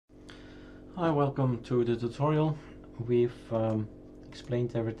Hi, welcome to the tutorial. We've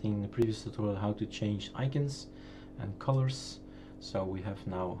explained everything in the previous tutorial, how to change icons and colors. So we have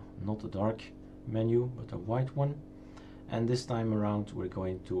now not a dark menu but a white one, and this time around we're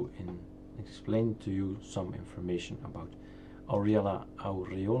going to explain to you some information about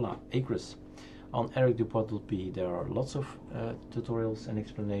aureola acres. On Erik Dubois there are lots of tutorials and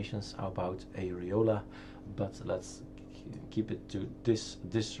explanations about aureola, but let's keep it to this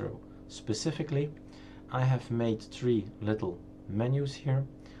distro. Specifically, I have made three little menus here,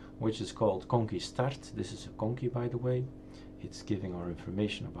 which is called conky start. This is a conky, by the way. It's giving our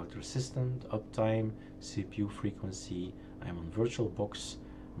information about our system, uptime, CPU frequency. I'm on VirtualBox,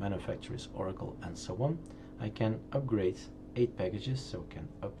 manufacturer is Oracle, and so on. I can upgrade 8 packages, so can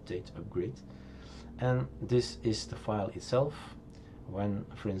update, upgrade. And this is the file itself. When,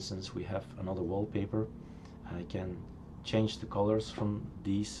 for instance, we have another wallpaper, I can change the colors from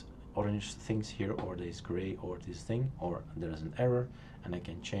these orange things here, or this gray, or this thing, or there's an error and I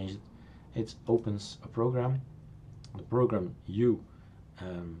can change it. It opens a program, the program you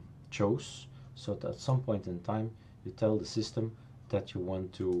chose, so that at some point in time you tell the system that you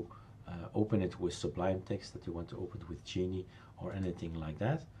want to open it with Sublime Text, that you want to open it with Genie or anything like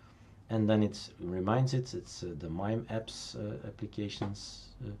that, and then it reminds it, it's the MIME apps applications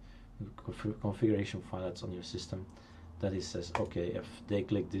configuration file that's on your system, that it says, okay, if they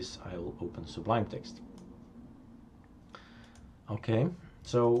click this, I will open Sublime Text. Okay,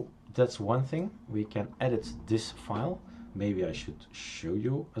 so that's one thing. We can edit this file. Maybe I should show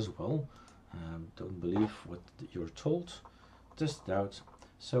you as well. Don't believe what you're told. Test it out.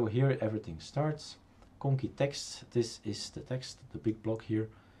 So here everything starts. Conky text, this is the text. The big block here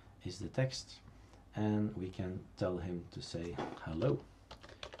is the text. And we can tell him to say hello.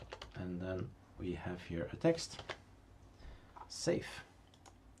 And then we have here a text. Save.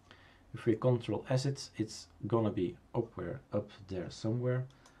 If we Control S it, it's gonna be up there somewhere,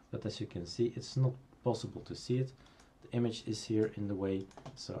 but as you can see, it's not possible to see it. The image is here in the way,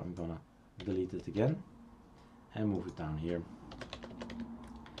 so I'm gonna delete it again and move it down here.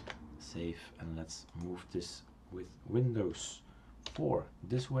 Save, and let's move this with Windows 4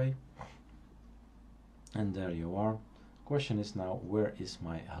 this way, and there you are. Question is now, where is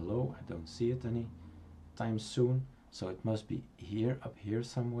my hello? I don't see it any time soon. So it must be here, up here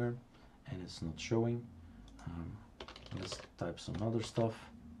somewhere, and it's not showing. Let's type some other stuff.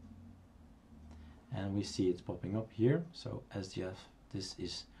 And we see it popping up here. So SDF, this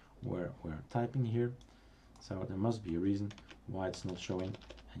is where we're typing here. So there must be a reason why it's not showing,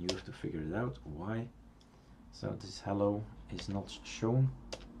 and you have to figure it out, why. So this hello is not shown,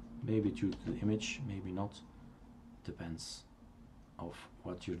 maybe due to the image, maybe not. Depends of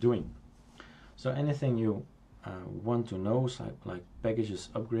what you're doing. So anything you want to know, so like packages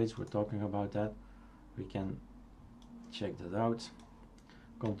upgrades, we're talking about that, we can check that out.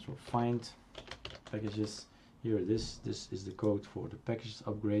 Control find packages, here it is. This is the code for the packages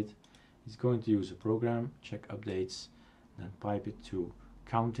upgrade. It's going to use a program, check updates, then pipe it to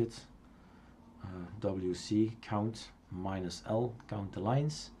count it, WC count -L, count the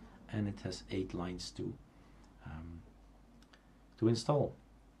lines, and it has 8 lines to install.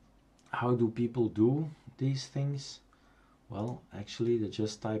 How do people do these things? Well, actually they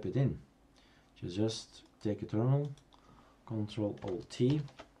just type it in. You just take a terminal, Ctrl-Alt-T.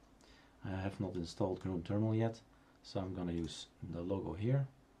 I have not installed GNOME Terminal yet, so I'm going to use the logo here,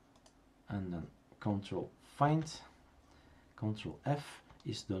 and then Ctrl-Find, Ctrl-F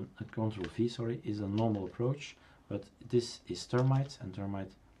is the Ctrl-V, sorry, is a normal approach, but this is Termite, and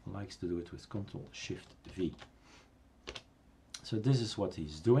Termite likes to do it with Ctrl-Shift-V. So this is what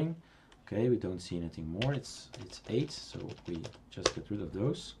he's doing. Okay, we don't see anything more. It's 8, so we just get rid of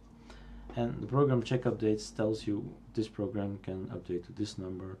those. And the program check updates tells you this program can update to this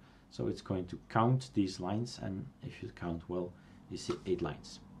number, so it's going to count these lines, and if you count well, you see 8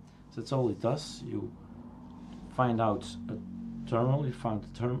 lines. So that's all it does. You find out a terminal, you find the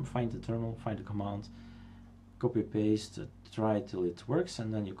terminal, find the command, copy paste, try till it works,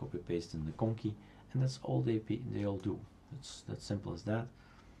 and then you copy paste in the conky, and that's all they all do. It's that simple as that.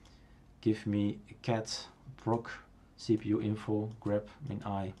 Give me a cat, proc, CPU info, grep,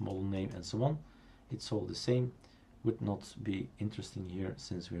 min-I, model name, and so on. It's all the same. Would not be interesting here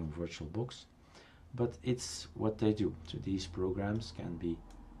since we're on VirtualBox, but it's what they do. So these programs can be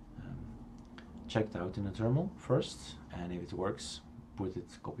checked out in a terminal first, and if it works, put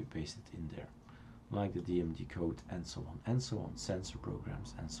it, copy paste it in there, like the DMD code, and so on and so on, sensor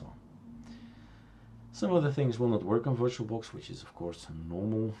programs, and so on. Some of the things will not work on VirtualBox, which is of course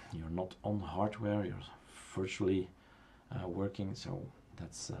normal. You're not on hardware, you're virtually working, so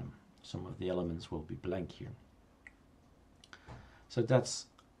that's some of the elements will be blank here. So that's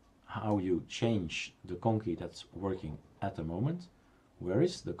how you change the conky that's working at the moment. Where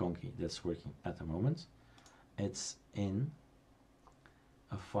is the conky that's working at the moment? It's in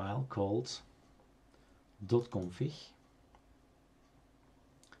a file called .config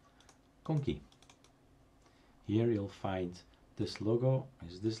conky. Here you'll find this logo,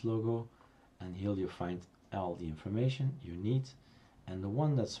 and here you'll find all the information you need, and the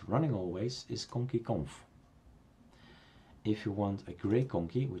one that's running always is conky-conf. If you want a gray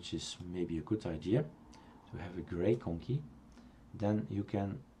conky, which is maybe a good idea to have a gray conky, then you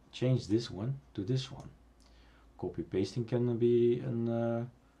can change this one to this one. Copy pasting can be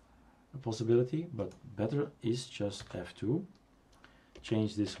a possibility, but better is just F2,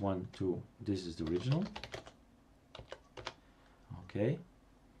 change this one to this is the original, okay,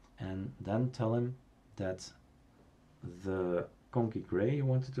 and then tell him that the conky gray you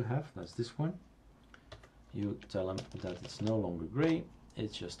wanted to have, that's this one, you tell him that it's no longer gray,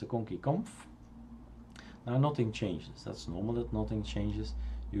 it's just a conky-conf. Now nothing changes, that's normal that nothing changes.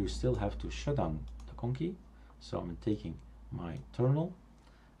 You still have to shut down the conky, so I'm taking my terminal,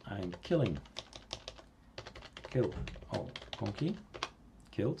 I'm kill all conky,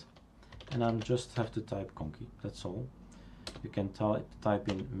 killed, and I just have to type conky, that's all. You can type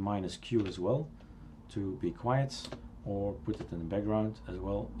in -Q as well to be quiet, or put it in the background as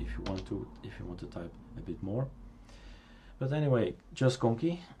well if you want to type a bit more. But anyway, just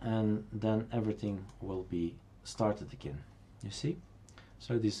conky, and then everything will be started again. You see?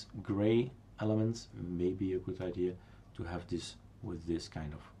 So these gray elements may be a good idea to have this with this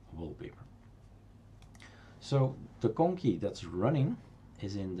kind of wallpaper. So the conky that's running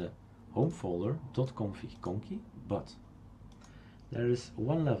is in the home folder .config conky, but there is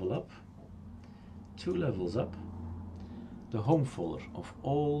one level up, two levels up, the home folder of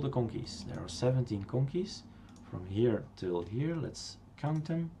all the conkies. There are 17 conkies from here till here. Let's count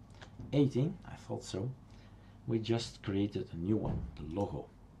them. 18, I thought so. We just created a new one, the logo.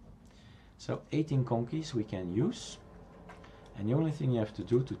 So 18 conkies we can use, and the only thing you have to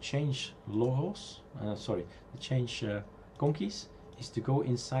do to change logos, conkies, is to go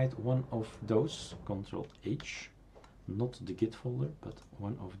inside one of those, Ctrl H, not the Git folder, but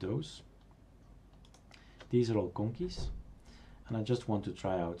one of those. These are all conkies, and I just want to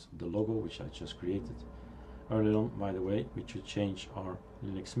try out the logo which I just created earlier on. By the way, we should change our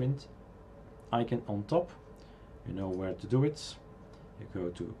Linux Mint icon on top. You know where to do it. You go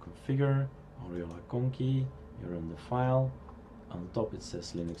to configure, aureola conky, you run the file, on top it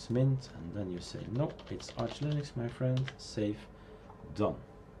says Linux Mint, and then you say no, it's Arch Linux, my friend, save, done.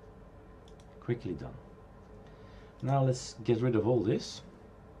 Quickly done. Now let's get rid of all this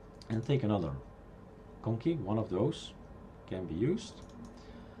and take another conky, one of those can be used.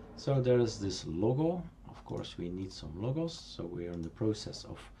 So there is this logo. Of course we need some logos, so we are in the process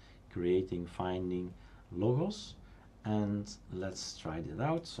of finding logos, and let's try it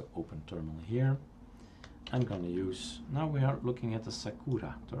out. So open terminal here. I'm going to use, now we are looking at the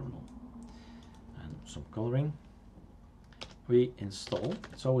Sakura terminal and some coloring. We install,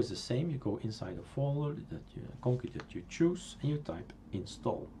 it's always the same, you go inside a folder, conky that you choose, and you type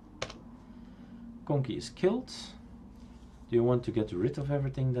install. Conky is killed. Do you want to get rid of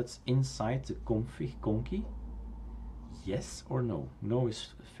everything that's inside the config conky? Yes or no? No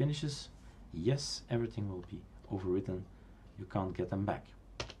is finishes. Yes, everything will be overwritten. You can't get them back.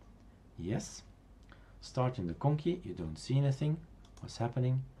 Yes. Starting the conky, you don't see anything. What's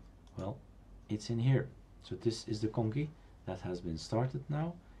happening? Well, it's in here. So this is the conky that has been started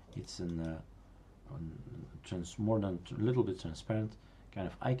now. It's a little bit transparent kind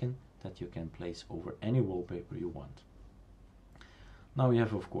of icon that you can place over any wallpaper you want. Now we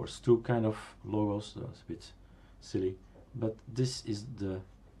have, of course, two kind of logos. That's a bit silly, but this is the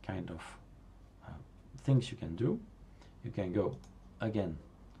kind of things you can do. You can go again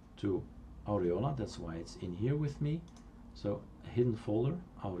to aureola, that's why it's in here with me. So a hidden folder,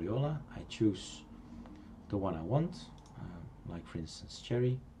 aureola, I choose the one I want, like for instance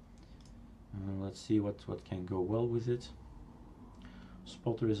cherry. Let's see what can go well with it.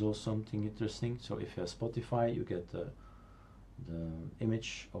 Spotter is also something interesting. So if you have Spotify, you get the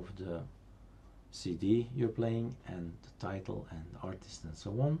image of the CD you're playing and the title and the artist and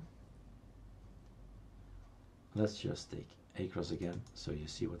so on. Let's just take Across again so you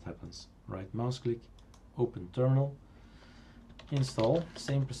see what happens. Right mouse click, open terminal, install,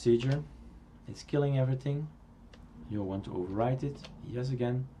 same procedure. It's killing everything. You want to overwrite it. Yes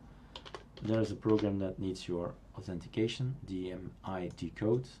again. There is a program that needs your authentication, DMI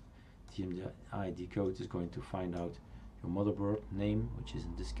decode. DMI decode is going to find out your motherboard name, which is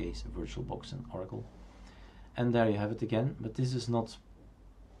in this case VirtualBox and Oracle. And there you have it again, but this is not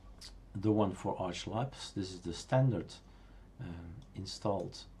the one for ArchLabs. This is the standard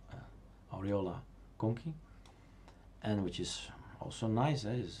installed aureola conky, and which is also nice.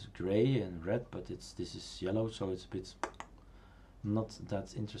 It's gray and red, but this is yellow, so it's a bit not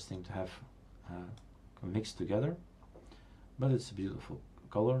that interesting to have mixed together. But it's a beautiful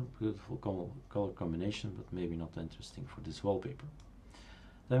color, color combination, but maybe not interesting for this wallpaper.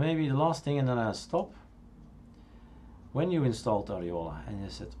 Then maybe the last thing, and then I'll stop. When you installed Aureola and you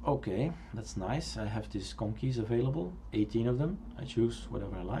said, okay, that's nice, I have these conkeys available, 18 of them, I choose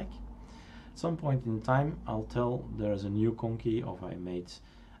whatever I like. At some point in time, I'll tell there's a new conky, or I made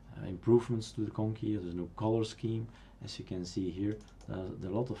improvements to the conky, there's a new color scheme. As you can see here, there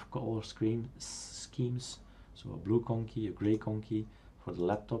are a lot of color schemes. So a blue conky, a gray conky for the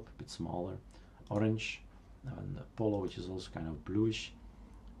laptop, a bit smaller, orange, and the polo, which is also kind of bluish.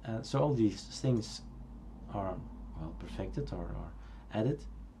 So all these things are well perfected or added.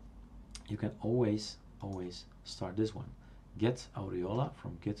 You can always start this one. Get Aureola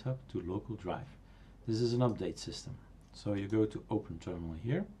from GitHub to local drive. This is an update system. So you go to Open Terminal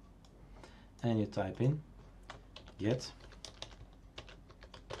here and you type in get,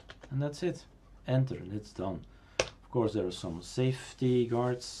 and that's it. Enter, and it's done. Of course, there are some safety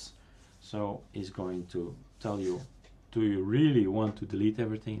guards, so it's going to tell you, do you really want to delete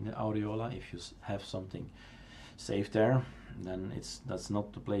everything in the Aureola? If you have something saved there, then that's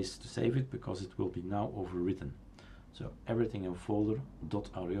not the place to save it, because it will be now overwritten. So everything in folder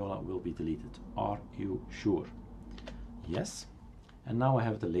 .aureola will be deleted. Are you sure? Yes. And now I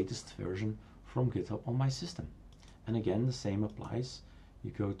have the latest version from GitHub on my system. And again, the same applies.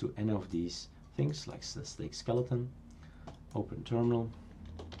 You go to any of these things, like the snake skeleton, open terminal,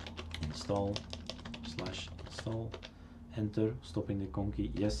 install, /install, enter, stopping the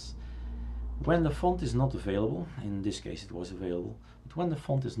conky, yes. When the font is not available, in this case it was available, but when the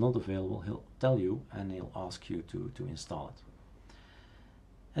font is not available, he'll tell you and he'll ask you to install it.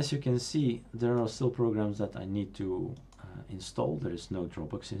 As you can see, there are still programs that I need to install. There is no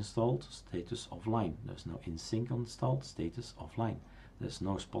Dropbox installed, status offline. There's no InSync installed, status offline. There's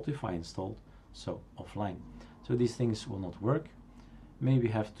no Spotify installed, so offline. So these things will not work. Maybe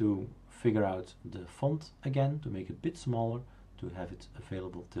have to figure out the font again to make it a bit smaller, to have it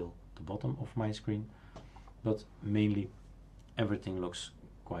available till the bottom of my screen. But mainly everything looks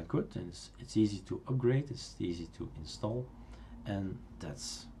quite good, and it's easy to upgrade, it's easy to install, and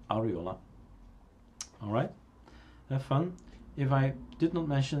that's Aureola. Alright, have fun. If I did not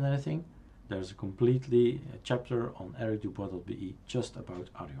mention anything, there's a chapter on erikdubois.be just about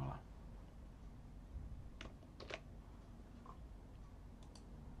Aureola.